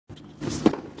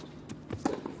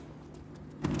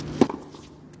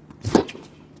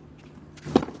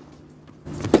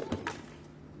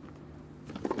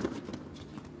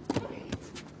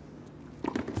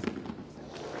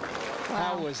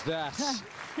is that?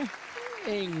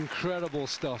 Incredible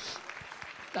stuff.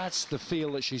 That's the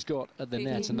feel that she's got at the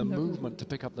net, and the movement to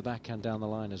pick up the backhand down the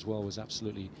line as well was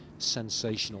absolutely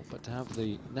sensational. But to have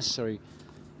the necessary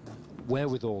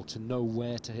wherewithal to know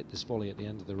where to hit this volley at the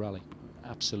end of the rally,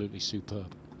 absolutely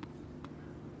superb.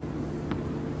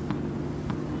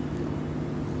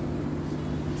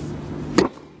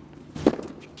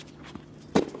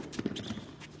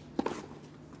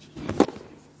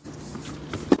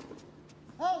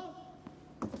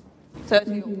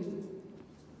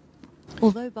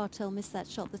 Although Barthel missed that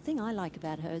shot, the thing I like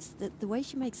about her is that the way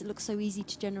she makes it look so easy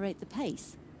to generate the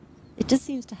pace. It just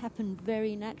seems to happen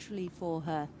very naturally for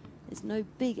her. There's no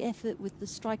big effort with the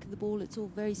strike of the ball. It's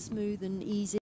all very smooth and easy.